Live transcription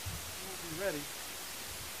ready.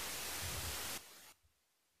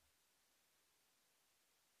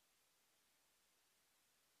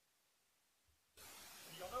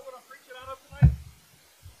 Y'all know what I'm preaching out of tonight?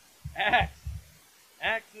 Acts.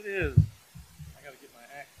 Acts it is. I got to get my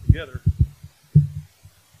Acts together.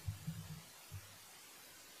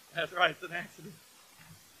 That's right, it's an accident.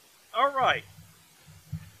 All right.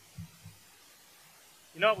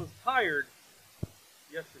 You know, I was tired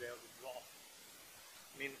yesterday. I was exhausted.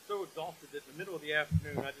 I mean, so exhausted that in the middle of the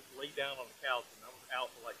afternoon, I just laid down on the couch and I was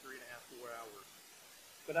out for like 3.5, 4 hours.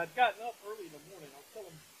 But I'd gotten up early in the morning. I was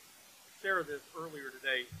telling Sarah this earlier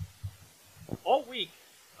today. All week,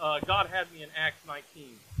 God had me in Acts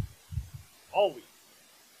 19. All week.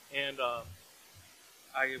 And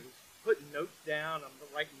I was putting notes down. I'm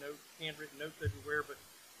writing notes, handwritten notes everywhere, but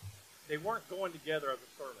they weren't going together as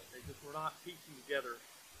a sermon. They just were not piecing together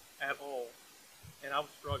at all. And I was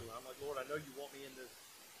struggling. I'm like, Lord, I know you want me in this,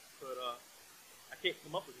 but I can't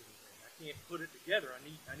come up with anything. I can't put it together. I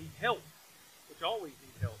need help, which I always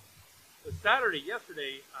need help. But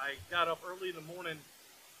yesterday, I got up early in the morning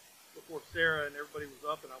before Sarah and everybody was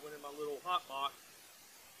up, and I went in my little hot box,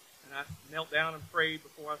 and I knelt down and prayed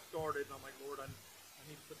before I started. And I'm like, Lord, I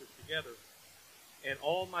need to put this together. And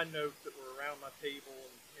all my notes that were around my table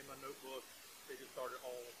and in my notebook, they just started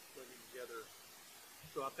all blending together.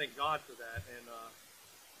 So I thank God for that. And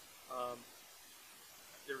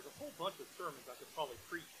there's a whole bunch of sermons I could probably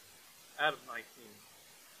preach out of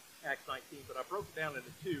Acts 19, but I broke it down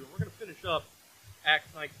into two. And we're going to finish up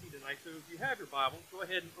Acts 19 tonight. So if you have your Bible, go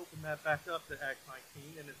ahead and open that back up to Acts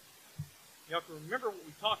 19. And you have to remember what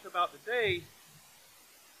we talked about today.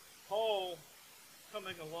 Paul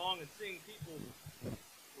coming along and seeing people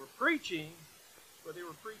were preaching, but they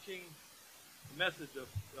were preaching the message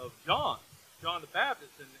of John the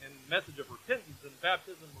Baptist, and the message of repentance and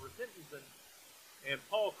baptism of repentance, and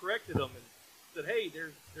Paul corrected them and said, hey,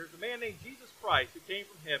 there's a man named Jesus Christ who came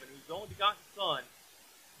from heaven, who's the only begotten Son,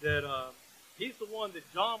 that he's the one that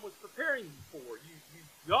John was preparing you for.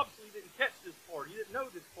 You obviously didn't catch this part. You didn't know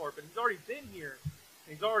this part, but he's already been here,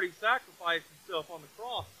 and he's already sacrificed himself on the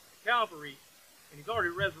cross at Calvary, and he's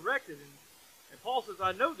already resurrected. And Paul says,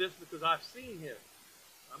 I know this because I've seen him.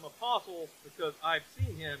 I'm an apostle because I've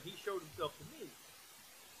seen him. He showed himself to me.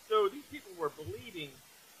 So these people were believing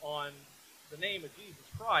on the name of Jesus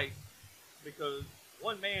Christ because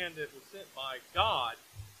one man that was sent by God,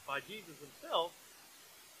 by Jesus himself,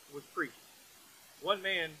 was preaching. One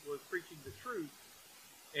man was preaching the truth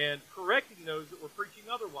and correcting those that were preaching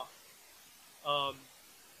otherwise.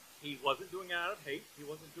 He wasn't doing it out of hate. He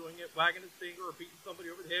wasn't doing it wagging his finger or beating somebody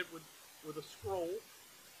over the head with a scroll.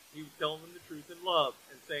 He was telling them the truth in love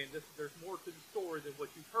and saying, there's more to the story than what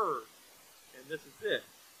you've heard, and this is it.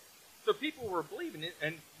 So people were believing it,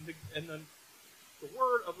 and then the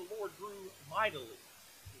word of the Lord grew mightily,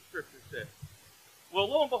 the Scripture says. Well,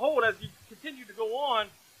 lo and behold, as you continue to go on,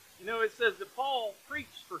 it says that Paul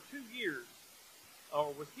preached for 2 years,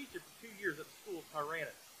 or was teaching for 2 years at the school of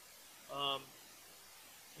Tyrannus.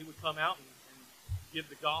 He would come out and give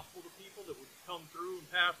the gospel to people that would come through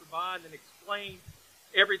and pass by, and then explain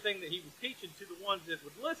everything that he was teaching to the ones that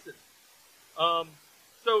would listen.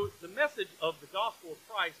 So the message of the gospel of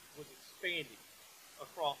Christ was expanding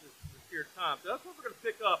across this period of time. So that's what we're going to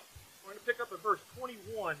pick up. We're going to pick up at verse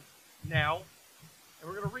 21 now, and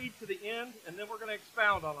we're going to read to the end, and then we're going to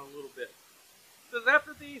expound on it a little bit. It says,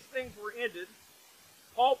 after these things were ended,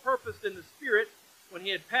 Paul purposed in the Spirit, when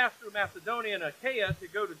he had passed through Macedonia and Achaia, to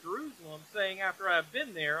go to Jerusalem, saying, after I have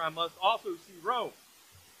been there, I must also see Rome.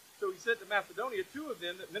 So he sent to Macedonia 2 of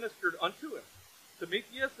them that ministered unto him,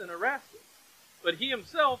 Timotheus and Erastus. But he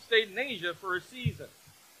himself stayed in Asia for a season.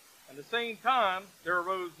 And at the same time, there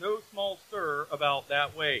arose no small stir about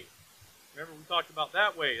that way. Remember, we talked about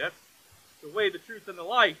that way. That's the way, the truth, and the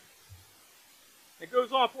life. It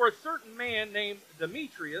goes on, for a certain man named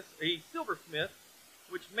Demetrius, a silversmith,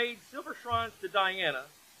 which made silver shrines to Diana,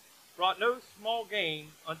 brought no small gain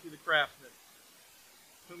unto the craftsmen,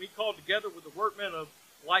 whom he called together with the workmen of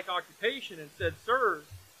like occupation, and said, sirs,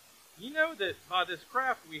 ye know that by this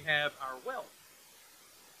craft we have our wealth.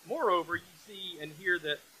 Moreover, ye see and hear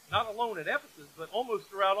that not alone at Ephesus, but almost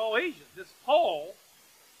throughout all Asia, this Paul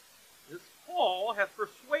hath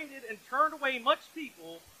persuaded and turned away much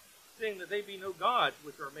people, saying that they be no gods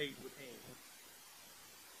which are made with hands.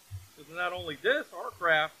 So not only this, our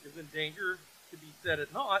craft is in danger to be set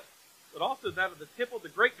at naught, but also that of the temple of the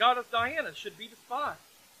great goddess Diana should be despised,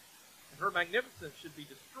 and her magnificence should be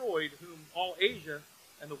destroyed, whom all Asia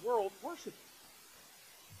and the world worship.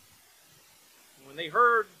 And when they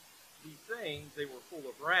heard these sayings, they were full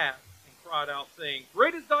of wrath, and cried out, saying,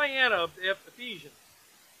 great is Diana of the Ephesians.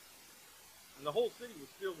 and the whole city was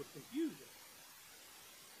filled with confusion.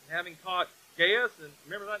 And having caught Gaius, and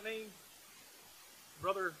remember that name,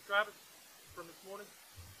 Brother Travis, from this morning?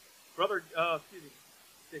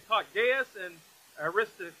 They caught Gaius and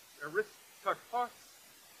Aristarchus.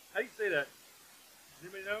 How do you say that?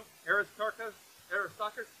 Does anybody know? Aristarchus?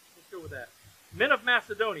 Let's go with that. Men of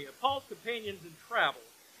Macedonia, Paul's companions in travel.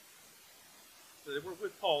 So they were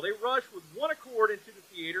with Paul. They rushed with one accord into the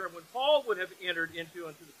theater, and when Paul would have entered into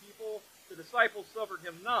unto the people, the disciples suffered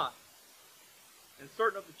him not. And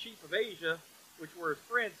certain of the chief of Asia, which were his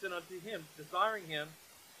friends, sent unto him, desiring him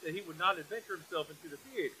that he would not adventure himself into the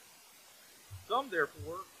theater. Some,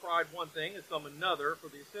 therefore, cried one thing, and some another, for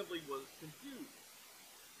the assembly was confused.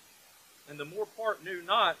 And the more part knew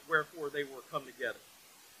not wherefore they were come together.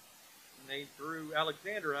 And they drew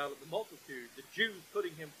Alexander out of the multitude, the Jews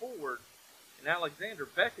putting him forward. And Alexander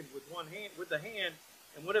beckoned with the hand,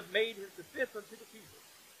 and would have made his defense unto the people.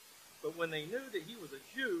 But when they knew that he was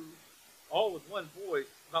a Jew, all with one voice,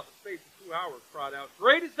 about the space of 2 hours, cried out,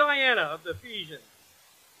 Great is Diana of the Ephesians.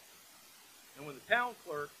 And when the town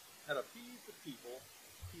clerk had appeased the people,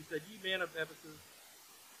 he said, Ye men of Ephesus,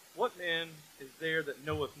 what man is there that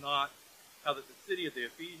knoweth not how that the city of the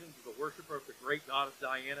Ephesians is a worshiper of the great goddess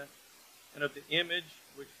Diana, and of the image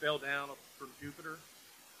which fell down from Jupiter?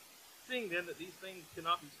 Seeing then that these things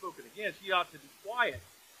cannot be spoken against, ye ought to be quiet,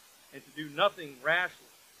 and to do nothing rashly.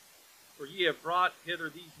 For ye have brought hither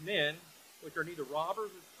these men, which are neither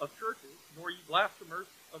robbers of churches, nor ye blasphemers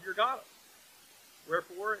of your goddess.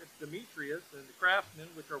 Wherefore, if Demetrius and the craftsmen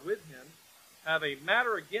which are with him have a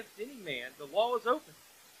matter against any man, the law is open,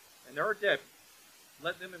 and there are deputies.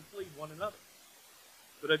 Let them plead one another.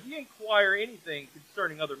 But if ye inquire anything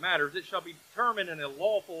concerning other matters, it shall be determined in a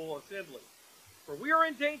lawful assembly. For we are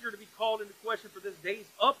in danger to be called into question for this day's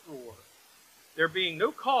uproar, there being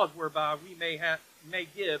no cause whereby we may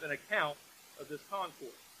give an account of this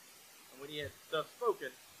concourse. And when he had thus spoken,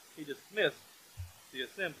 he dismissed the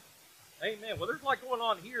assembly. Amen. Well, there's a lot going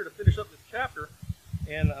on here to finish up this chapter,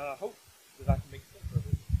 and I hope that I can make sense of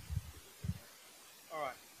it. All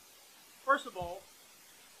right. First of all,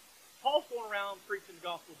 Paul's going around preaching the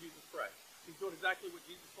gospel of Jesus Christ. He's doing exactly what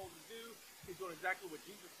Jesus told him to do. He's doing exactly what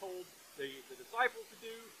Jesus told the disciples to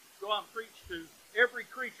do. Go out and preach to every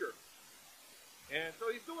creature. And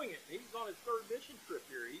so he's doing it. He's on his third mission trip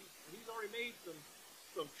here. He's already made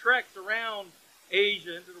some treks around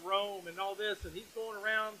Asia into Rome and all this, and he's going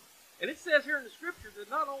around. And it says here in the scripture that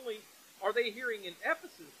not only are they hearing in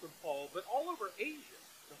Ephesus from Paul, but all over Asia.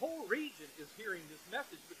 The whole region is hearing this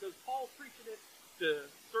message because Paul's preaching it to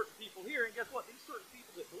certain people here, and guess what? These certain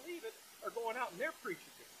people that believe it are going out and they're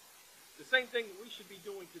preaching it. The same thing that we should be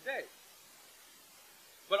doing today.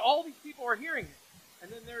 But all these people are hearing it. And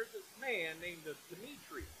then there's this man named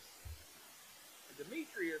Demetrius. And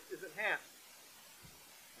Demetrius isn't happy.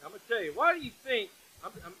 And I'm going to tell you, why do you think,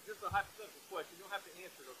 this is a hypothetical question, you don't have to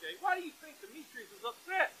answer it, okay? Why do you think Demetrius is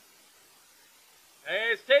upset?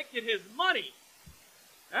 Hey, he's taking his money.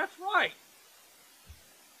 That's right.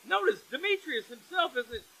 Notice, Demetrius himself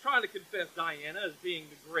isn't trying to confess Diana as being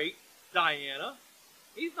the great Diana.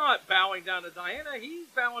 He's not bowing down to Diana. He's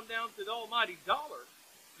bowing down to the almighty dollar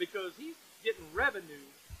because he's getting revenue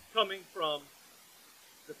coming from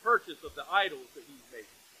the purchase of the idols that he's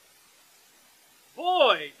making.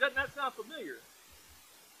 Boy, doesn't that sound familiar?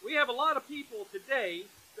 We have a lot of people today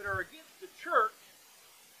that are against the church,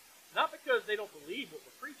 not because they don't believe what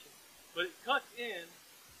we're preaching, but it cuts in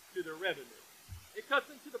to their revenue. It cuts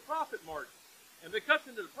into the profit margin. And if it cuts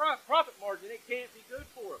into the profit margin, it can't be good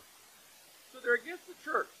for them. So they're against the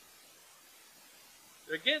church.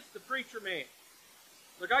 They're against the preacher man.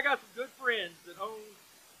 Look, I got some good friends that own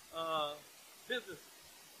businesses.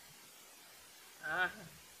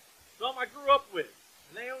 Some I grew up with.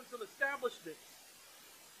 And they own some establishments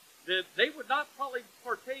that they would not probably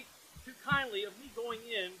partake too kindly of me going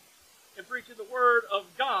in and preaching the word of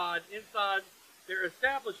God inside their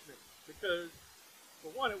establishment. Because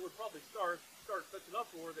for one, it would probably start such an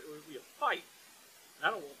uproar that it would be a fight.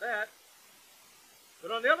 I don't want that.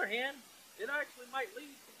 But on the other hand, it actually might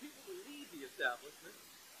lead some people to leave the establishment.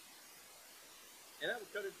 And that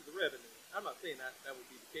would cut into the revenue. I'm not saying that would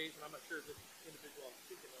be the case, and I'm not sure this individual I'm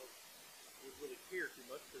speaking of would really care too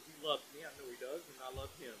much because he loves me. I know he does, and I love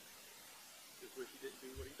him. Just wish he didn't do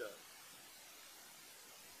what he does.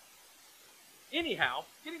 Anyhow,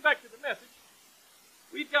 getting back to the message,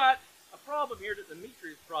 we've got a problem here that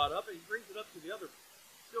Demetrius brought up, and he brings it up to the other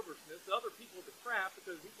silversmiths, the other people of the craft,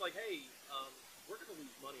 because he's like, hey, we're going to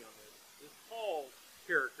lose money on this. This Paul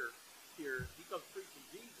character here, he comes preaching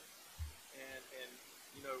Jesus. And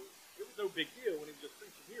you know, it was no big deal when he was just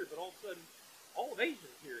preaching here, but all of a sudden, all of Asia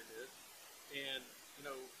is hearing this. And, you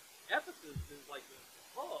know, Ephesus is like the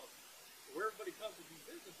hub where everybody comes to do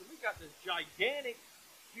business. And we've got this gigantic,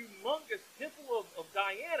 humongous temple of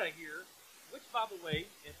Diana here, which, by the way,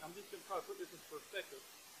 and I'm just going to try to put this in perspective,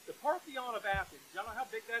 the Parthenon of Athens, y'all know how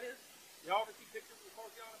big that is? Y'all ever see pictures of the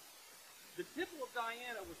Parthenon? The temple of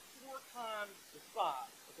Diana was 4 times the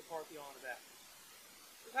size of the Parthenon of Athens.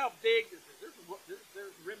 This is how big this is.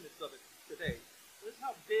 There's remnants of it today. This is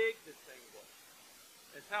how big this thing was.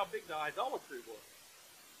 It's how big the idolatry was.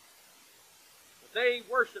 But they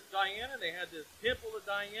worshiped Diana. They had this temple of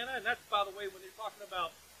Diana, and that's, by the way, when they're talking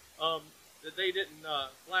about that they didn't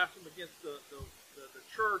blaspheme against the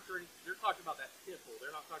church, or they're talking about that temple.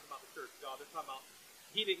 They're not talking about the church of God. They're talking about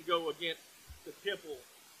he didn't go against the temple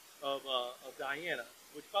of Diana,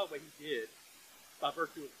 which, by the way, he did by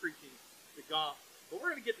virtue of preaching the gospel. But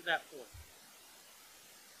we're going to get to that point.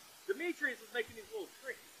 Demetrius is making these little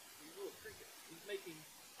trinkets. He's making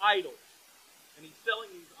idols, and he's selling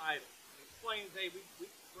these idols. And he explains, hey,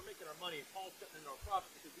 we're making our money, and Paul's cutting in our profit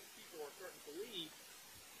because these people are starting to believe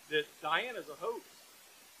that Diana's a hoax,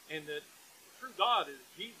 and that the true God is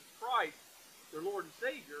Jesus Christ, their Lord and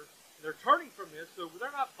Savior. And they're turning from this, so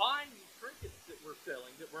they're not buying these trinkets that we're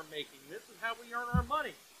selling, that we're making. This is how we earn our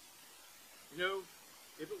money. You know,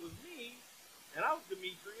 if it was me, and I was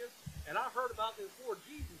Demetrius, and I heard about this Lord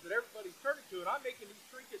Jesus that everybody's turning to, and I'm making these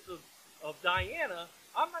trinkets of Diana,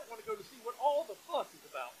 I might want to go to see what all the fuss is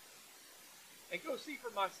about. And go see for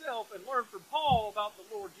myself and learn from Paul about the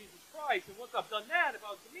Lord Jesus Christ. And once I've done that, if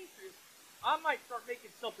I was Demetrius, I might start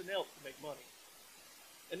making something else to make money.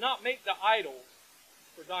 And not make the idols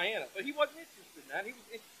for Diana. But he wasn't interested in that. He was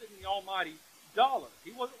interested in the almighty dollar.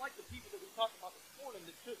 He wasn't like the people that we talked about this morning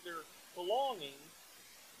that took their belongings,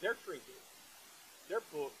 their trinkets, their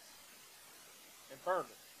books, and burned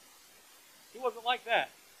them. He wasn't like that.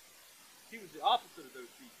 He was the opposite of those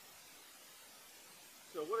people.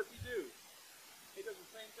 So what does he do? He does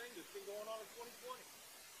the same thing that's been going on in 2020.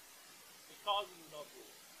 He causes an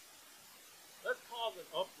uproar. Let's cause an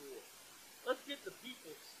uproar. Let's get the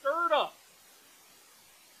people stirred up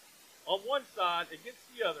on one side against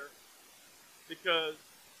the other because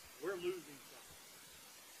we're losing something.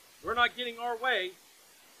 We're not getting our way,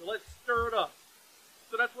 so let's stir it up.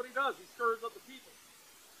 So that's what he does. He stirs up the people.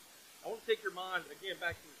 I want to take your mind, again,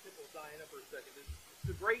 back to the temple of Diana for a second. It's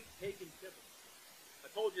the great pagan temple.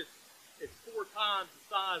 I told you it's 4 times the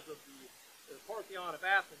size of the Parthenon of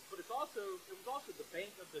Athens, but it was also the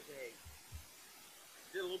bank of the day. I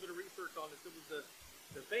did a little bit of research on this. It was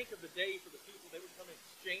the bank of the day for the people. They would come and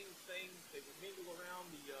exchange things. They would mingle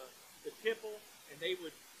around the temple, and they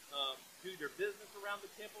would do their business around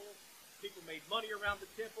the temple. People made money around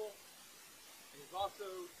the temple. And it was also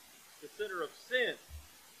the center of sin.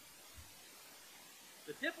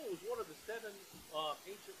 The temple was one of the 7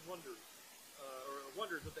 ancient wonders, or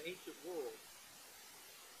wonders of the ancient world.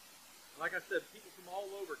 Like I said, people from all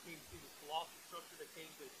over came to see this colossal structure that came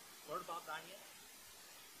to learn about Diana.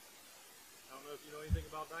 I don't know if you know anything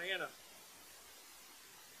about Diana.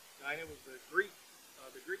 Diana was the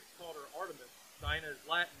Greeks called her Artemis. Diana is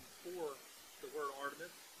Latin for the word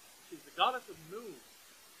Artemis. She's the goddess of the moon,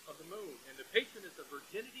 and the patroness of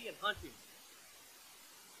virginity and hunting.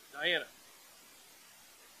 Diana.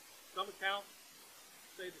 Some accounts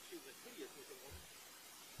say that she was a hideous looking woman.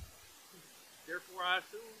 Therefore, I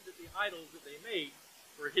assume that the idols that they made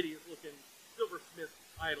were hideous looking silversmith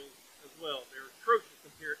idols as well. They're atrocious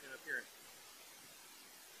in appearance.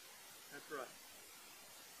 That's right.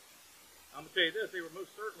 I'm going to tell you this, they were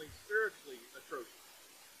most certainly spiritually atrocious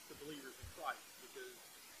to believers in Christ because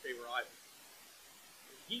they were idols.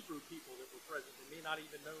 The Hebrew people that were present, they may not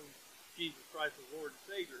even known Jesus Christ as Lord and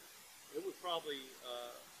Savior. It was probably,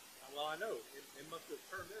 well, I know, it must have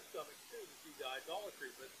turned their stomachs too to see the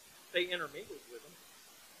idolatry, but they intermingled with them.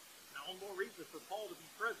 Now, all more reason for Paul to be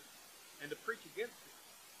present and to preach against it.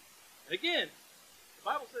 And again, the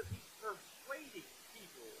Bible says he's persuading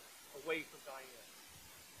people away from Diana.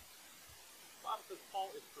 The Bible says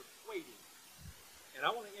Paul is persuading. And I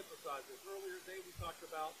want to emphasize this. Earlier today we talked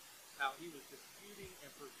about how he was disputing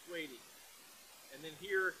and persuading. And then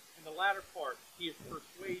here in the latter part, he is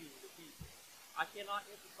persuading the people. I cannot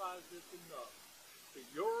emphasize this enough. That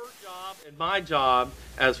your job and my job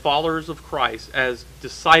as followers of Christ, as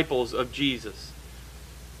disciples of Jesus,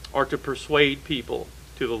 are to persuade people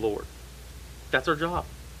to the Lord. That's our job.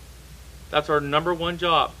 That's our number one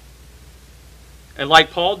job. And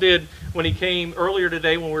like Paul did when he came earlier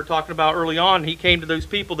today, when we were talking about early on, he came to those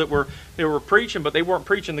people that were preaching, but they weren't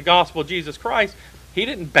preaching the gospel of Jesus Christ. He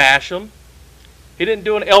didn't bash them. He didn't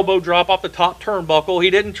do an elbow drop off the top turnbuckle. He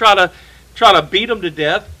didn't try to beat them to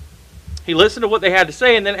death. He listened to what they had to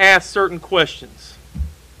say and then asked certain questions.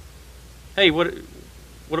 Hey, what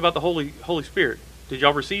about the Holy Spirit? Did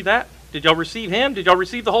y'all receive that? Did y'all receive Him? Did y'all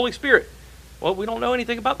receive the Holy Spirit? Well, we don't know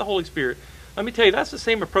anything about the Holy Spirit. Let me tell you, that's the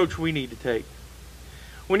same approach we need to take.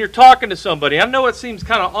 When you're talking to somebody, I know it seems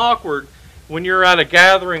kind of awkward when you're at a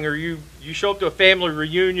gathering or you show up to a family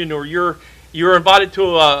reunion or you're invited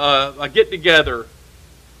to a get-together,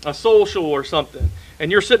 a social or something,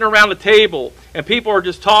 and you're sitting around the table and people are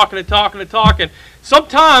just talking and talking and talking.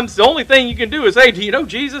 Sometimes the only thing you can do is, hey, do you know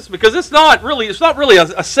Jesus? Because it's not really a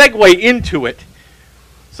segue into it.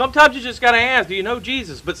 Sometimes you just got to ask, do you know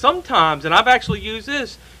Jesus? But sometimes, and I've actually used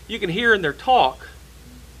this, you can hear in their talk,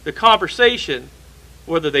 the conversation,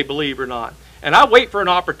 whether they believe or not. And I wait for an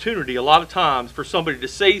opportunity a lot of times for somebody to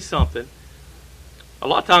say something. A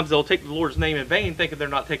lot of times they'll take the Lord's name in vain, thinking they're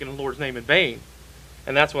not taking the Lord's name in vain.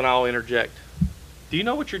 And that's when I'll interject. Do you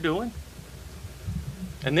know what you're doing?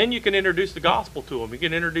 And then you can introduce the gospel to them. You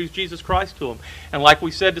can introduce Jesus Christ to them. And like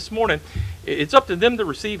we said this morning, it's up to them to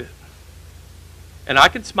receive it. And I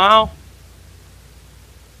can smile.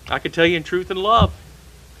 I can tell you in truth and love.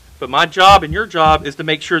 But my job and your job is to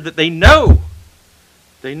make sure that they know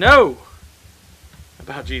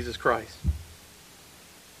about Jesus Christ.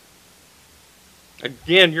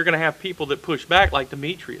 Again, you're going to have people that push back like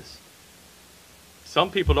Demetrius.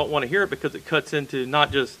 Some people don't want to hear it because it cuts into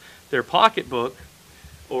not just their pocketbook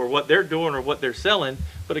or what they're doing or what they're selling,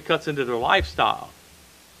 but it cuts into their lifestyle.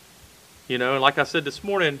 You know, and like I said this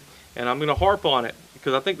morning, and I'm going to harp on it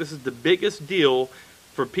because I think this is the biggest deal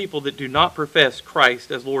for people that do not profess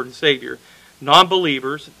Christ as Lord and Savior.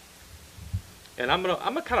 Non-believers, and I'm going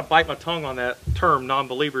to kind of bite my tongue on that term,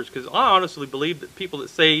 non-believers, because I honestly believe that people that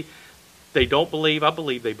say they don't believe, I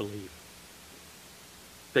believe they believe.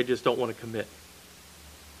 They just don't want to commit.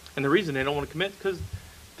 And the reason they don't want to commit is because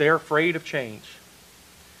they're afraid of change.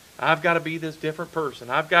 I've got to be this different person.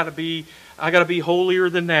 I got to be holier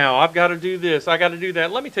than now. I've got to do this. I got to do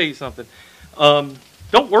that. Let me tell you something.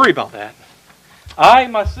 Don't worry about that. I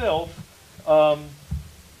myself,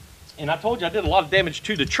 and I told you I did a lot of damage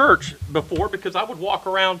to the church before because I would walk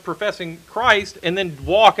around professing Christ and then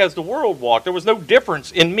walk as the world walked. There was no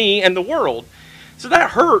difference in me and the world. So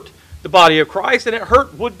that hurt the body of Christ, and it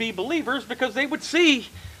hurt would-be believers because they would see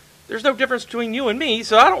there's no difference between you and me,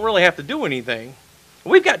 so I don't really have to do anything.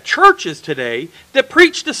 We've got churches today that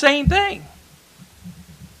preach the same thing.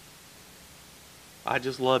 I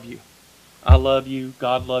just love you. I love you.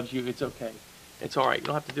 God loves you. It's okay. It's all right. You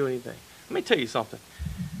don't have to do anything. Let me tell you something.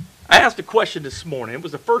 I asked a question this morning. It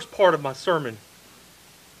was the first part of my sermon.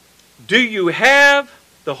 Do you have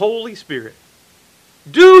the Holy Spirit?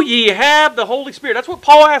 Do ye have the Holy Spirit? That's what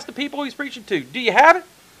Paul asked the people he's preaching to. Do you have it?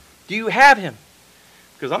 Do you have Him?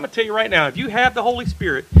 Because I'm going to tell you right now, if you have the Holy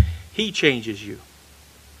Spirit, He changes you.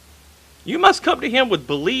 You must come to Him with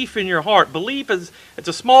belief in your heart. Belief it's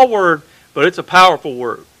a small word, but it's a powerful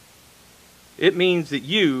word. It means that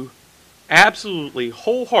you absolutely,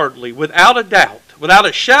 wholeheartedly, without a doubt, without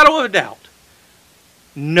a shadow of a doubt,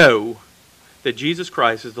 know that Jesus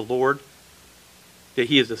Christ is the Lord, that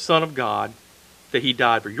He is the Son of God, that He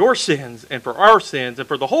died for your sins and for our sins and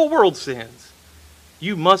for the whole world's sins.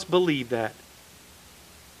 You must believe that.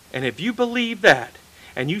 And if you believe that,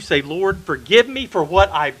 and you say, Lord, forgive me for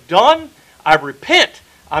what I've done, I repent,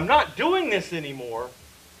 I'm not doing this anymore,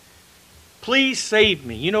 please save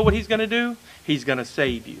me. You know what He's going to do? He's going to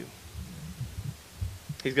save you.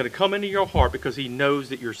 He's going to come into your heart because He knows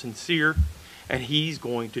that you're sincere, and He's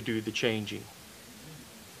going to do the changing.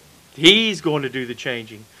 He's going to do the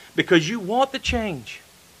changing because you want the change.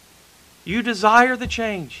 You desire the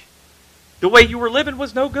change. The way you were living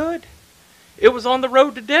was no good. It was on the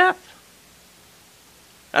road to death.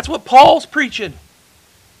 That's what Paul's preaching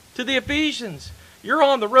to the Ephesians. You're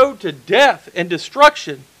on the road to death and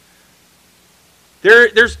destruction.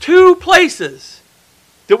 There's two places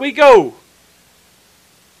that we go.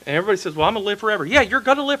 And everybody says, well, I'm going to live forever. Yeah, you're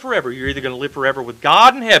going to live forever. You're either going to live forever with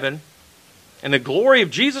God in heaven and the glory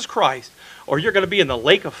of Jesus Christ, or you're going to be in the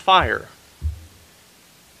lake of fire.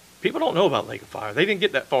 People don't know about lake of fire. They didn't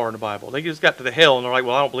get that far in the Bible. They just got to the hell and they're like,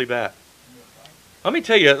 well, I don't believe that. Let me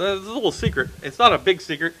tell you, there's a little secret. It's not a big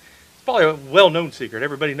secret. It's probably a well-known secret.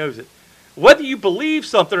 Everybody knows it. Whether you believe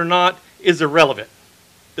something or not is irrelevant.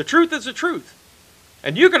 The truth is the truth.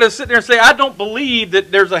 And you're going to sit there and say, I don't believe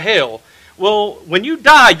that there's a hell. Well, when you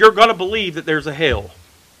die, you're going to believe that there's a hell.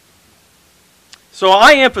 So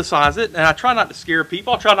I emphasize it, and I try not to scare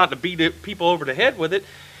people. I try not to beat people over the head with it.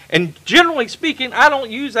 And generally speaking, I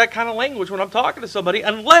don't use that kind of language when I'm talking to somebody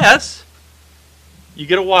unless you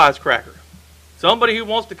get a wisecracker. Somebody who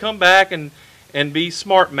wants to come back and be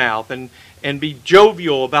smart-mouthed and be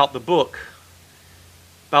jovial about the book,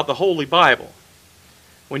 about the Holy Bible.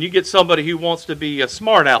 When you get somebody who wants to be a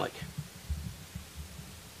smart aleck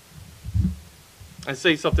and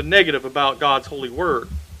say something negative about God's holy word,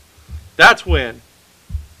 that's when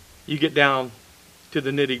you get down to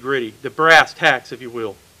the nitty-gritty, the brass tacks, if you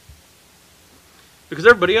will. Because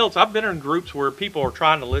everybody else, I've been in groups where people are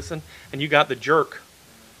trying to listen, and you got the jerk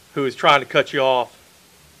who is trying to cut you off.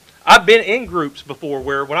 I've been in groups before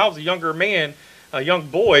where when I was a younger man, a young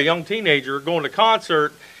boy, a young teenager, going to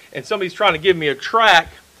concert, and somebody's trying to give me a track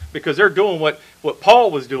because they're doing what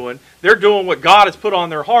Paul was doing. They're doing what God has put on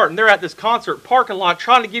their heart, and they're at this concert parking lot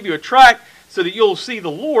trying to give you a track so that you'll see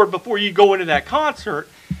the Lord before you go into that concert.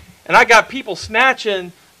 And I got people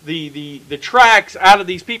snatching the tracks out of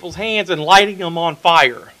these people's hands and lighting them on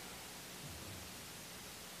fire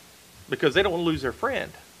because they don't want to lose their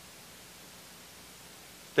friend.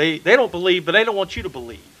 They don't believe, but they don't want you to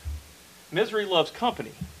believe. Misery loves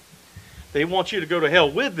company. They want you to go to hell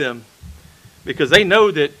with them because they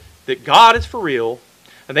know that God is for real,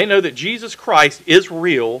 and they know that Jesus Christ is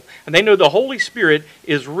real, and they know the Holy Spirit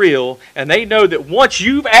is real, and they know that once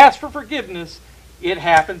you've asked for forgiveness, it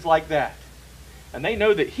happens like that. And they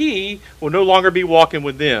know that He will no longer be walking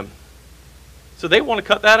with them. So they want to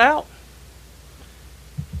cut that out.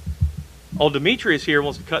 Old Demetrius here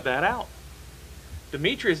wants to cut that out.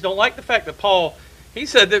 Demetrius don't like the fact that Paul, he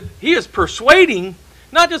said that he is persuading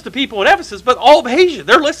not just the people in Ephesus, but all of Asia.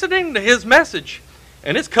 They're listening to his message.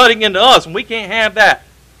 And it's cutting into us, and we can't have that.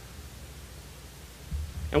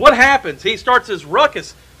 And what happens? He starts this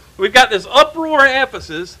ruckus. We've got this uproar in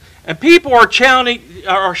Ephesus, and people are shouting,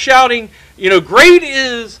 great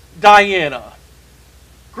is Diana.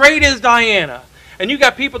 Great is Diana. And you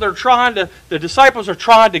got people that are the disciples are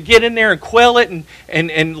trying to get in there and quell it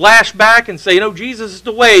and lash back and say, Jesus is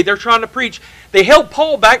the way. They're trying to preach. They held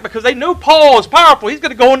Paul back because they know Paul is powerful. He's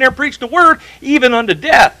going to go in there and preach the word even unto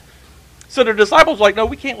death. So the disciples are like, no,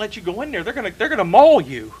 we can't let you go in there. They're going to maul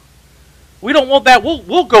you. We don't want that.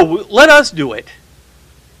 We'll go. Let us do it.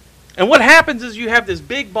 And what happens is you have this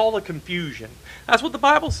big ball of confusion. That's what the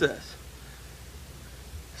Bible says.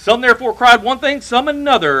 Some therefore cried one thing, some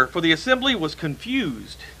another, for the assembly was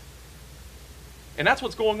confused. And that's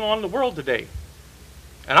what's going on in the world today.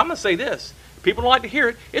 And I'm going to say this. People don't like to hear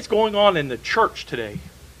it. It's going on in the church today.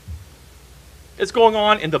 It's going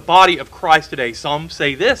on in the body of Christ today. Some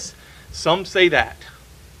say this, some say that.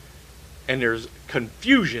 And there's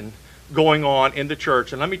confusion going on in the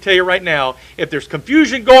church. And let me tell you right now, if there's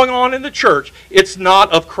confusion going on in the church, it's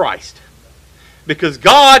not of Christ. Because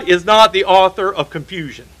God is not the author of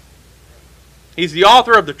confusion. He's the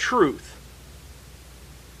author of the truth.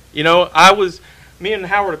 Me and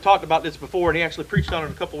Howard have talked about this before, and he actually preached on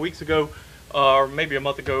it a couple of weeks ago, or maybe a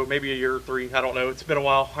month ago, maybe a year or three. I don't know. It's been a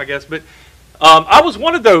while, I guess. But I was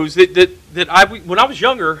one of those when I was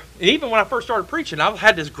younger, and even when I first started preaching, I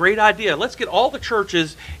had this great idea. Let's get all the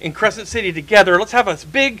churches in Crescent City together. Let's have this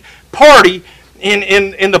big party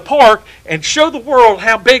in the park and show the world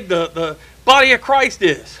how big the body of Christ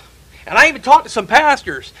is. And I even talked to some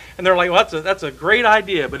pastors, and they're like, well, that's a great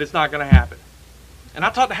idea, but it's not going to happen. And I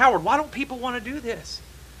talked to Howard, why don't people want to do this?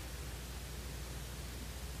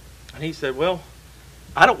 And he said, well,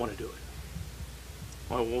 I don't want to do it.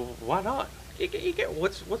 Well, why not?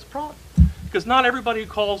 What's the problem? Because not everybody who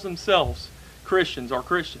calls themselves Christians are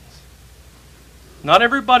Christians. Not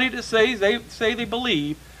everybody that say they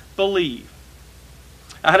believe.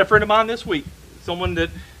 I had a friend of mine this week, someone that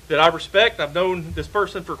I respect. I've known this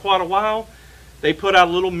person for quite a while. They put out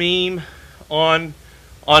a little meme on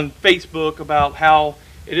Facebook about how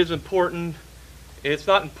it is important. It's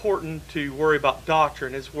not important to worry about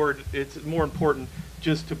doctrine. It's more important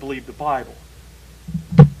just to believe the Bible.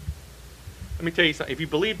 Let me tell you something. If you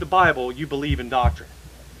believe the Bible, you believe in doctrine.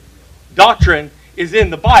 Doctrine is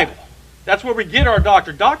in the Bible. That's where we get our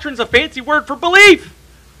doctrine. Doctrine's a fancy word for belief.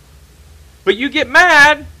 But you get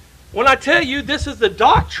mad when I tell you this is the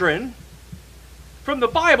doctrine from the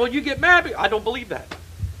Bible. You get mad. I don't believe that.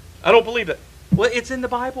 I don't believe it. Well, it's in the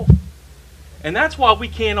Bible. And that's why we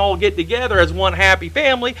can't all get together as one happy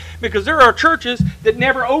family, because there are churches that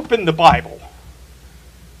never open the Bible.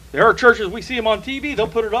 There are churches, we see them on TV, they'll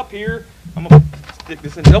put it up here. I'm going to stick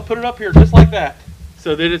this in. They'll put it up here just like that,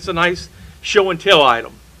 so that it's a nice show and tell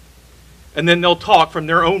item. And then they'll talk from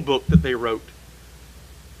their own book that they wrote.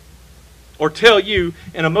 Or tell you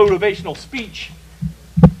in a motivational speech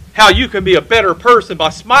how you can be a better person by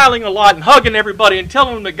smiling a lot and hugging everybody and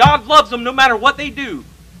telling them that God loves them no matter what they do.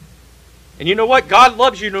 And you know what? God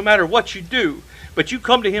loves you no matter what you do. But you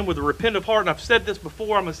come to Him with a repentant heart, and I've said this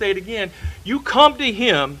before, I'm going to say it again. You come to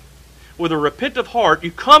Him with a repentant heart,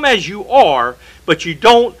 you come as you are, but you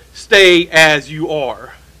don't stay as you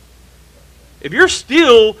are. If you're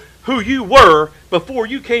still who you were before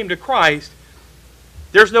you came to Christ,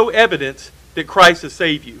 there's no evidence that Christ has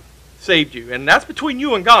saved you. And that's between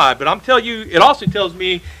you and God. But I'm telling you, it also tells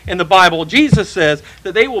me in the Bible, Jesus says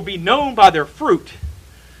that they will be known by their fruit.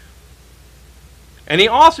 And he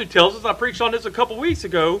also tells us, I preached on this a couple weeks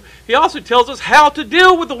ago, he also tells us how to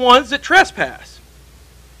deal with the ones that trespass.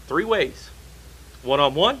 3 ways.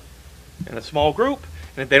 One-on-one, in a small group.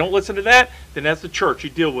 And if they don't listen to that, then that's the church. You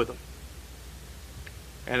deal with them.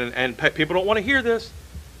 And people don't want to hear this.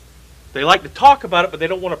 They like to talk about it, but they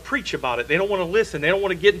don't want to preach about it. They don't want to listen. They don't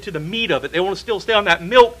want to get into the meat of it. They want to still stay on that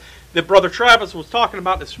milk that Brother Travis was talking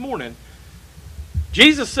about this morning.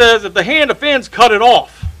 Jesus says, if the hand offends, cut it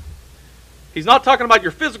off. He's not talking about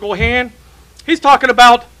your physical hand. He's talking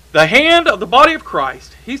about the hand of the body of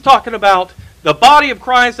Christ. He's talking about the body of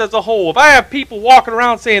Christ as a whole. If I have people walking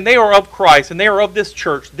around saying they are of Christ and they are of this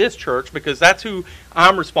church, because that's who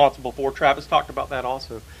I'm responsible for. Travis talked about that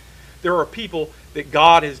also. There are people that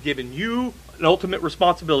God has given you an ultimate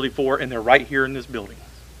responsibility for, and they're right here in this building.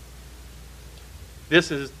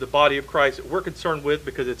 This is the body of Christ that we're concerned with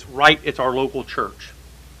because it's our local church.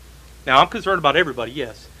 Now, I'm concerned about everybody,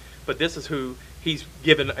 yes, but this is who he's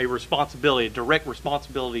given a responsibility, a direct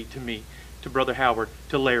responsibility to me, to Brother Howard,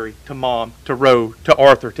 to Larry, to Mom, to Roe, to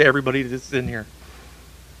Arthur, to everybody that's in here.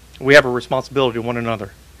 We have a responsibility to one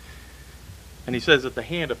another. And he says if the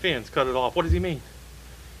hand offends, cut it off. What does he mean?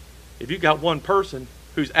 If you've got one person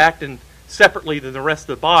who's acting separately than the rest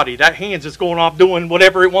of the body, that hand's just going off doing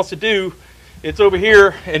whatever it wants to do. It's over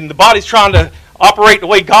here, and the body's trying to operate the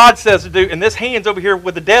way God says to do, and this hand's over here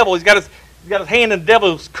with the devil. He's got his hand in the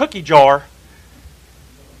devil's cookie jar.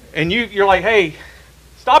 And you're like, hey,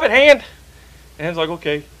 stop it, hand. And hand's like,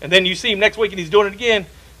 okay. And then you see him next week and he's doing it again.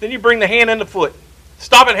 Then you bring the hand in the foot.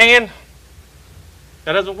 Stop it, hand.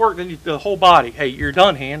 That doesn't work. Then the whole body. Hey, you're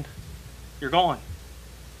done, hand. You're gone.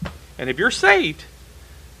 And if you're saved,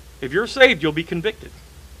 you'll be convicted.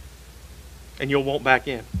 And you'll won't back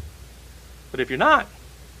in. But if you're not,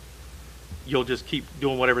 you'll just keep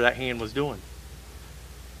doing whatever that hand was doing.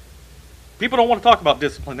 People don't want to talk about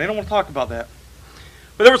discipline. They don't want to talk about that.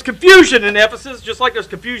 But there was confusion in Ephesus, just like there's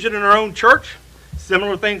confusion in our own church.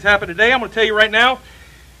 Similar things happen today. I'm going to tell you right now,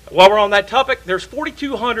 while we're on that topic, there's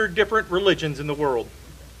 4,200 different religions in the world.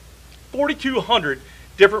 4,200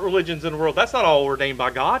 different religions in the world. That's not all ordained by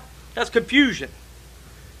God. That's confusion.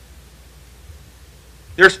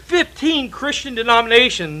 There's 15 Christian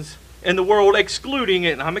denominations in the world,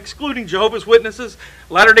 and I'm excluding Jehovah's Witnesses,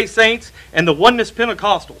 Latter-day Saints, and the Oneness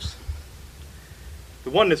Pentecostals. The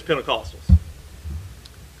Oneness Pentecostals.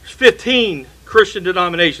 There's 15 Christian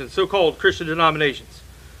denominations, so-called Christian denominations,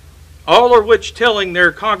 all of which telling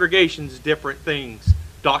their congregations different things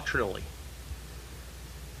doctrinally.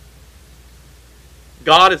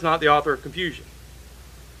 God is not the author of confusion.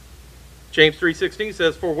 James 3:16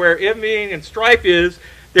 says, for where envy and strife is,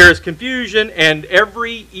 there is confusion and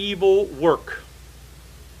every evil work.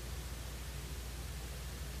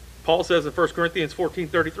 Paul says in 1 Corinthians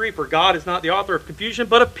 14:33, for God is not the author of confusion,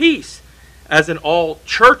 but of peace, as in all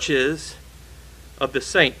churches of the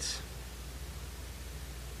saints.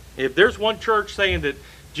 If there's one church saying that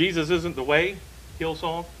Jesus isn't the way,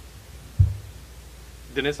 Hillsong,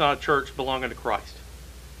 then it's not a church belonging to Christ.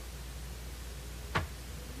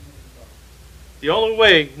 The only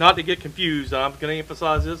way not to get confused, I'm going to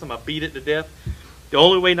emphasize this, I'm going to beat it to death. The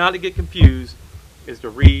only way not to get confused is to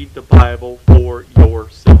read the Bible for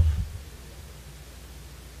yourself.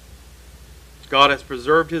 God has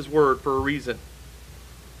preserved His Word for a reason.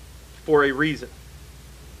 For a reason.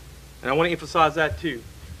 And I want to emphasize that too.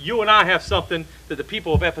 You and I have something that the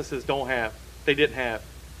people of Ephesus don't have. They didn't have.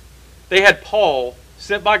 They had Paul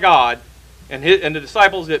sent by God and the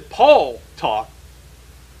disciples that Paul taught.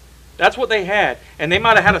 That's what they had. And they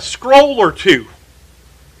might have had a scroll or two.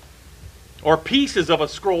 Or pieces of a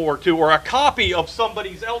scroll or two. Or a copy of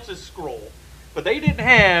somebody else's scroll. But they didn't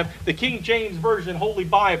have the King James Version Holy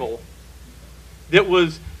Bible that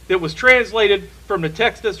was translated from the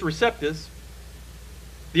Textus Receptus,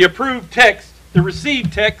 the approved text, the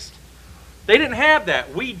received text. They didn't have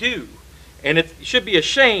that. We do. And it should be a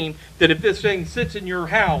shame that if this thing sits in your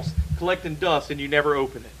house collecting dust and you never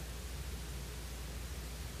open it.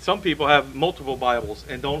 Some people have multiple Bibles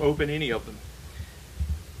and don't open any of them.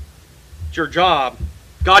 It's your job.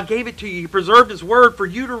 God gave it to you. He preserved His Word for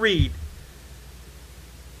you to read.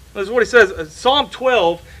 This is what He says. Psalm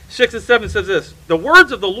 12, 6 and 7 says this. The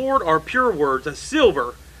words of the Lord are pure words, as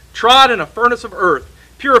silver tried in a furnace of earth,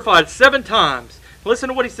 purified 7 times. Listen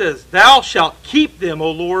to what he says. Thou shalt keep them,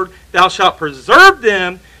 O Lord. Thou shalt preserve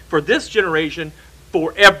them for this generation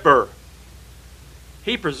forever.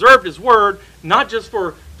 He preserved his word, not just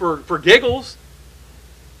for giggles.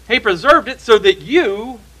 He preserved it so that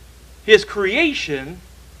you, his creation,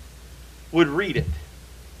 would read it.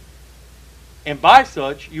 And by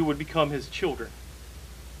such, you would become his children.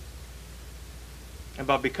 And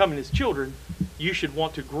by becoming his children, you should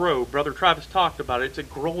want to grow. Brother Travis talked about it. It's a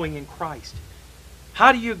growing in Christ.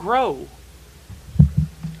 How do you grow?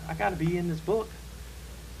 I got to be in this book.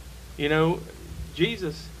 You know,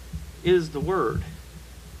 Jesus is the Word.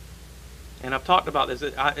 And I've talked about this.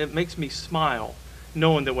 It makes me smile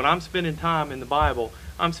knowing that when I'm spending time in the Bible,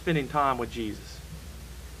 I'm spending time with Jesus.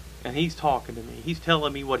 And he's talking to me. He's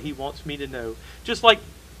telling me what he wants me to know. Just like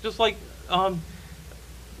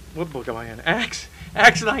what book am I in? Acts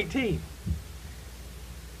 19.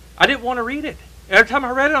 I didn't want to read it. Every time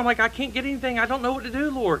I read it, I'm like, I can't get anything. I don't know what to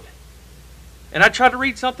do, Lord. And I tried to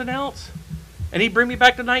read something else. And he'd bring me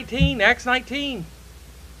back to Acts 19.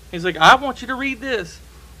 He's like, I want you to read this.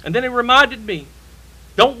 And then he reminded me,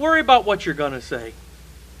 don't worry about what you're going to say.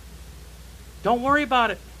 Don't worry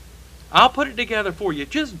about it. I'll put it together for you.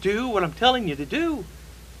 Just do what I'm telling you to do.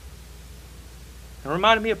 It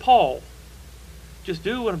reminded me of Paul. Just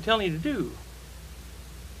do what I'm telling you to do.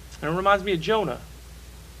 And it reminds me of Jonah.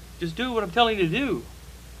 Just do what I'm telling you to do.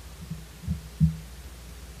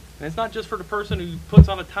 And it's not just for the person who puts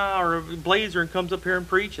on a tie or a blazer and comes up here and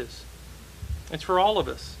preaches. It's for all of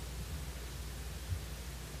us.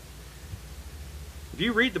 If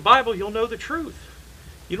you read the Bible, you'll know the truth.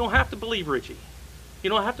 You don't have to believe Richie. You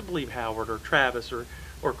don't have to believe Howard or Travis or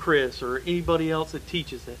Chris or anybody else that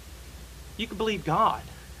teaches it. You can believe God.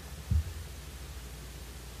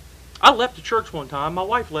 I left the church one time. My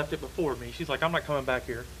wife left it before me. She's like, I'm not coming back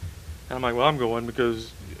here. And I'm like, well, I'm going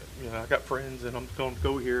because I got friends and I'm going to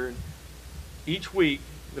go here. And each week,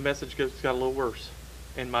 the message got a little worse.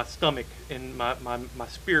 And my stomach and my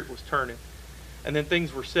spirit was turning. And then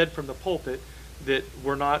things were said from the pulpit that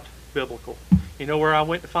were not biblical. You know where I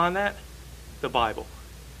went to find that? The Bible.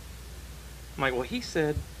 I'm like, well, he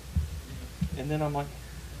said, and then I'm like,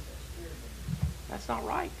 that's not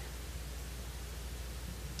right.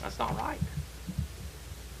 That's not right.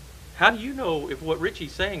 How do you know if what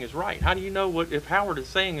Richie's saying is right? How do you know if Howard is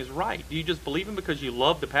saying is right? Do you just believe him because you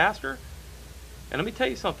love the pastor? And let me tell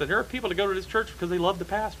you something. There are people that go to this church because they love the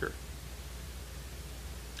pastor.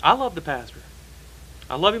 I love the pastor.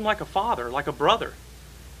 I love him like a father, like a brother.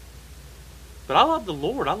 But I love the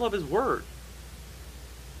Lord. I love his word.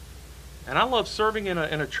 And I love serving in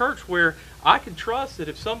a church where I can trust that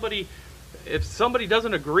if somebody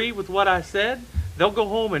doesn't agree with what I said, they'll go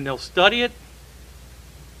home and they'll study it.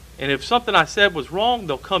 And if something I said was wrong,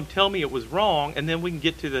 they'll come tell me it was wrong, and then we can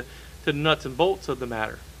get to the nuts and bolts of the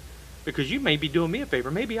matter. Because you may be doing me a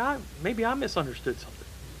favor. Maybe I misunderstood something.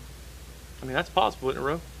 I mean, that's possible, isn't it,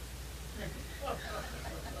 Ro?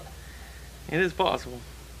 It is possible.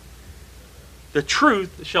 The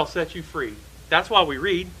truth shall set you free. That's why we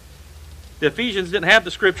read. The Ephesians didn't have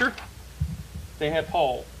the scripture. They had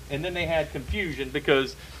Paul. And then they had confusion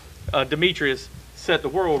because Demetrius set the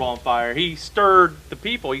world on fire. He stirred the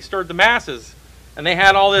people. He stirred the masses. And they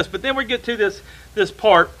had all this. But then we get to this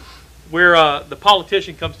part where the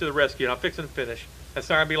politician comes to the rescue. And I'm fixing to finish. That's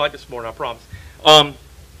not going to be like this morning, I promise.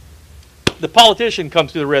 The politician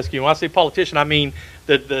comes to the rescue. When I say politician, I mean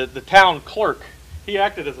the town clerk. He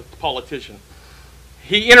acted as a politician.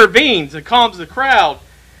 He intervenes and calms the crowd.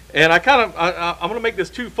 And I'm going to make this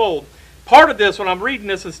twofold. Part of this, when I'm reading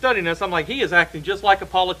this and studying this, I'm like, he is acting just like a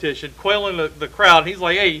politician, quelling the crowd. And he's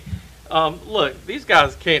like, hey, look, these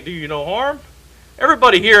guys can't do you no harm.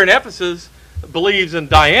 Everybody here in Ephesus believes in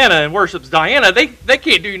Diana and worships Diana. They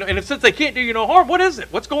can't do you no, and since they can't do you no harm, what is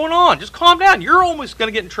it? What's going on? Just calm down. You're almost going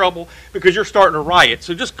to get in trouble because you're starting a riot.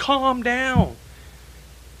 So just calm down.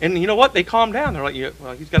 And you know what? They calmed down. They're like, yeah,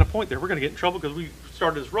 well, he's got a point there. We're going to get in trouble because we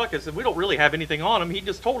started this ruckus and we don't really have anything on him. He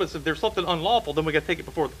just told us if there's something unlawful, then we got to take it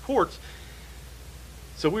before the courts.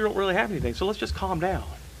 So we don't really have anything. So let's just calm down.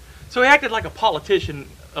 So he acted like a politician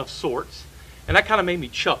of sorts. And that kind of made me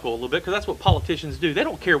chuckle a little bit because that's what politicians do. They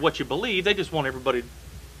don't care what you believe. They just want everybody to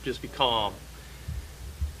just be calm.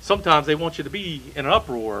 Sometimes they want you to be in an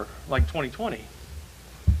uproar like 2020.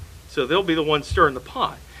 So they'll be the ones stirring the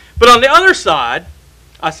pot. But on the other side,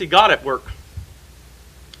 I see God at work.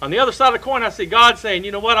 On the other side of the coin, I see God saying,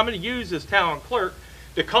 you know what, I'm going to use this town clerk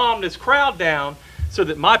to calm this crowd down so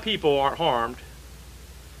that my people aren't harmed,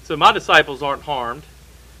 so my disciples aren't harmed,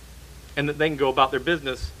 and that they can go about their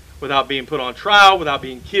business without being put on trial, without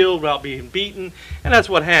being killed, without being beaten. And that's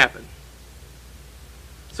what happened.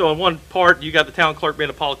 So on one part, you got the town clerk being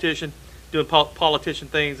a politician, doing politician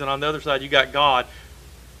things, and on the other side, you got God,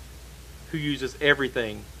 who uses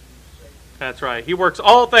everything. That's right. He works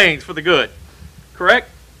all things for the good. Correct?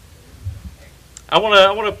 I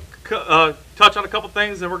want to touch on a couple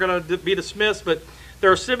things, and we're going to be dismissed. But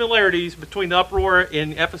there are similarities between the uproar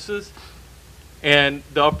in Ephesus and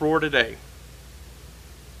the uproar today.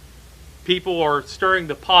 People are stirring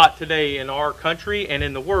the pot today in our country and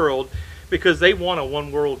in the world because they want a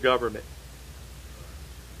one-world government.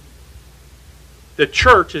 The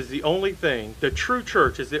church is the only thing, the true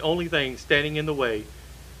church is the only thing standing in the way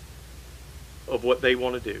of what they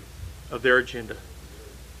want to do, of their agenda.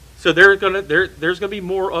 So there's going to be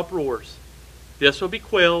more uproars. This will be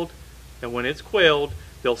quelled, and when it's quelled,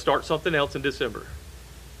 they'll start something else in December.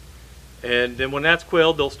 And then when that's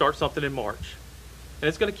quelled, they'll start something in March. And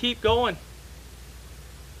it's going to keep going.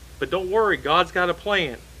 But don't worry, God's got a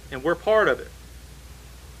plan, and we're part of it.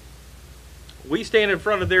 We stand in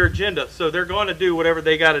front of their agenda, so they're going to do whatever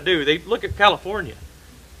they got to do. They look at California.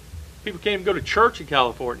 People can't even go to church in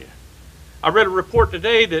California. I read a report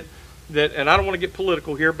today that and I don't want to get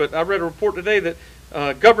political here, but I read a report today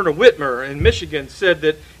that Governor Whitmer in Michigan said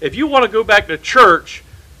that if you want to go back to church,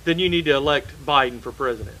 then you need to elect Biden for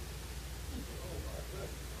president.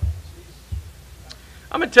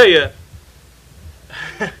 I'm going to tell you,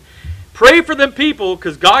 pray for them people,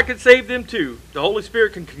 because God can save them too. The Holy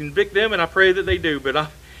Spirit can convict them, and I pray that they do. But I'm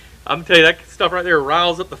going to tell you, that stuff right there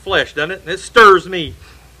riles up the flesh, doesn't it? And it stirs me.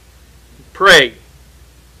 Pray.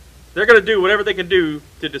 They're going to do whatever they can do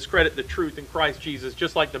to discredit the truth in Christ Jesus,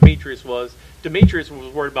 just like Demetrius was. Demetrius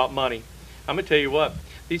was worried about money. I'm going to tell you what.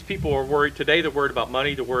 These people are worried today. They're worried about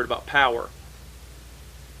money. They're worried about power.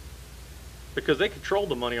 Because they control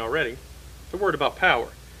the money already. They're worried about power.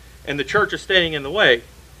 And the church is standing in the way.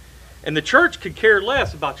 And the church could care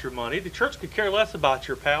less about your money. The church could care less about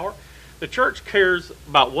your power. The church cares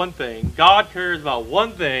about one thing. God cares about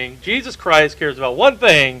one thing. Jesus Christ cares about one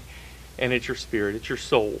thing. And it's your spirit. It's your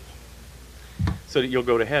soul. So that you'll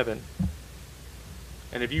go to heaven.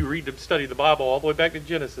 And if you study the Bible all the way back to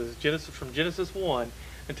Genesis from Genesis 1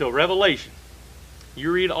 until Revelation,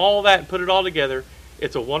 you read all that and put it all together,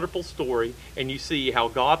 it's a wonderful story, and you see how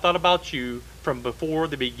God thought about you from before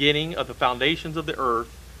the beginning of the foundations of the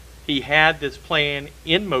earth. He had this plan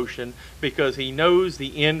in motion because he knows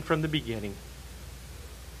the end from the beginning.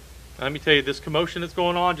 And let me tell you, this commotion that's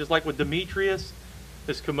going on, just like with Demetrius,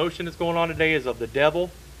 this commotion that's going on today is of the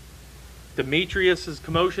devil. Demetrius'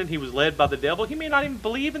 commotion, he was led by the devil. He may not even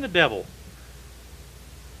believe in the devil.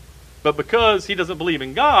 But because he doesn't believe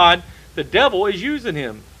in God, the devil is using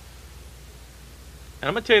him. And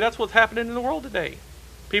I'm going to tell you, that's what's happening in the world today.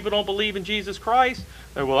 People don't believe in Jesus Christ.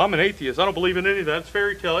 They're, well, I'm an atheist. I don't believe in any of that. It's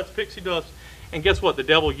fairy tale. That's pixie dust. And guess what? The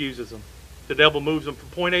devil uses them. The devil moves them from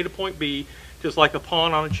point A to point B, just like a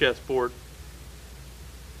pawn on a chessboard.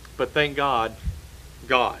 But thank God.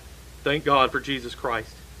 Thank God for Jesus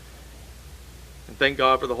Christ. And thank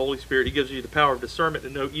God for the Holy Spirit. He gives you the power of discernment to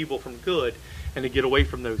know evil from good and to get away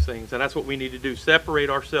from those things. And that's what we need to do. Separate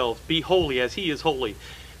ourselves. Be holy as he is holy.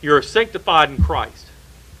 You're sanctified in Christ.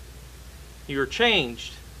 You're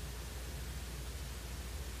changed.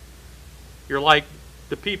 You're like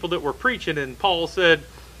the people that were preaching, and Paul said,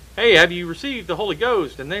 hey, have you received the Holy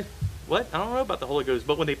Ghost? And they, what? I don't know about the Holy Ghost.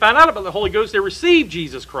 But when they found out about the Holy Ghost, they received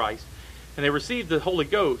Jesus Christ. And they received the Holy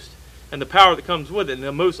Ghost and the power that comes with it. And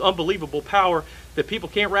the most unbelievable power that people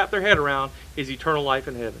can't wrap their head around is eternal life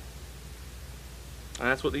in heaven. And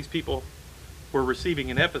that's what these people were receiving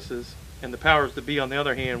in Ephesus. And the powers that be, on the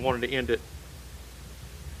other hand, wanted to end it.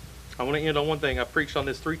 I want to end on one thing. I've preached on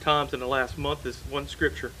this 3 times in the last month, this one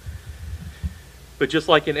scripture. But just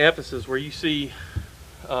like in Ephesus, where you see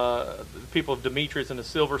the people of Demetrius and the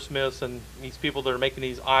silversmiths and these people that are making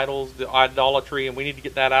these idols, the idolatry, and we need to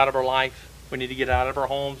get that out of our life. We need to get it out of our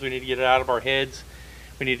homes. We need to get it out of our heads.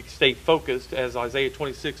 We need to stay focused, as Isaiah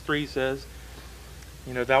 26:3 says.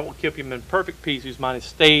 You know, that will keep him in perfect peace whose mind is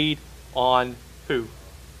stayed on who?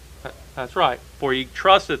 That's right. For he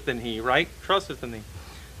trusteth in he, right? Trusteth in thee.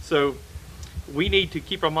 So we need to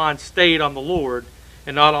keep our minds stayed on the Lord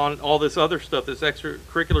and not on all this other stuff, this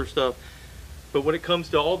extracurricular stuff. But when it comes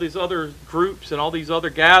to all these other groups and all these other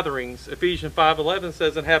gatherings, Ephesians 5:11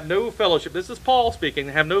 says, and have no fellowship, this is Paul speaking,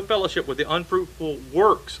 have no fellowship with the unfruitful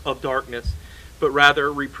works of darkness, but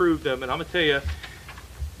rather reprove them. And I'm going to tell you,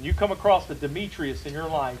 you come across the Demetrius in your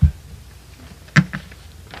life,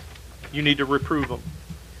 you need to reprove them.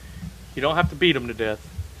 You don't have to beat them to death.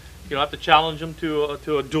 You don't have to challenge them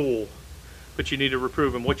to a duel, but you need to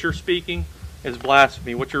reprove them. What you're speaking is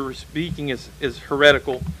blasphemy. What you're speaking is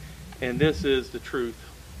heretical. And this is the truth.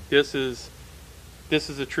 This is This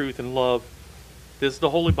is the truth and love. This is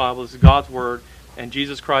the Holy Bible. This is God's Word. And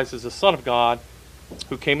Jesus Christ is the Son of God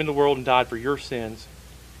who came in the world and died for your sins.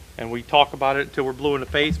 And we talk about it until we're blue in the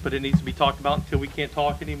face, but it needs to be talked about until we can't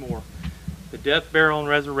talk anymore. The death, burial, and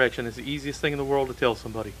resurrection is the easiest thing in the world to tell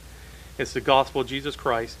somebody. It's the gospel of Jesus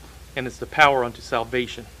Christ, and it's the power unto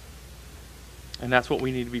salvation. And that's what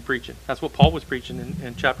we need to be preaching. That's what Paul was preaching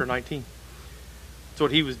in chapter 19. It's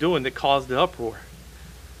what he was doing that caused the uproar.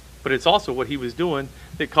 But it's also what he was doing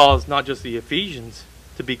that caused not just the Ephesians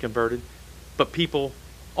to be converted, but people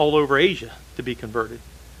all over Asia to be converted.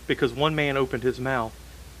 Because one man opened his mouth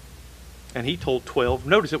and he told 12.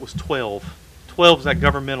 Notice it was 12. 12 is that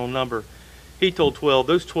governmental number. He told 12.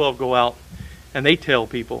 Those 12 go out and they tell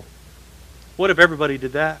people. What if everybody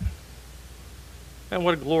did that? And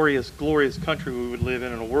what a glorious, glorious country we would live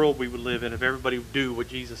in and a world we would live in if everybody would do what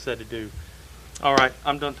Jesus said to do. All right,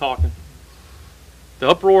 I'm done talking. The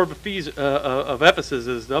uproar of Ephesus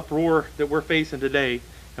is the uproar that we're facing today,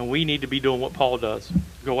 and we need to be doing what Paul does.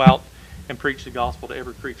 Go out and preach the gospel to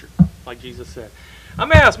every creature, like Jesus said. I'm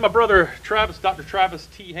going to ask my brother Travis, Dr. Travis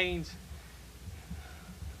T. Haynes,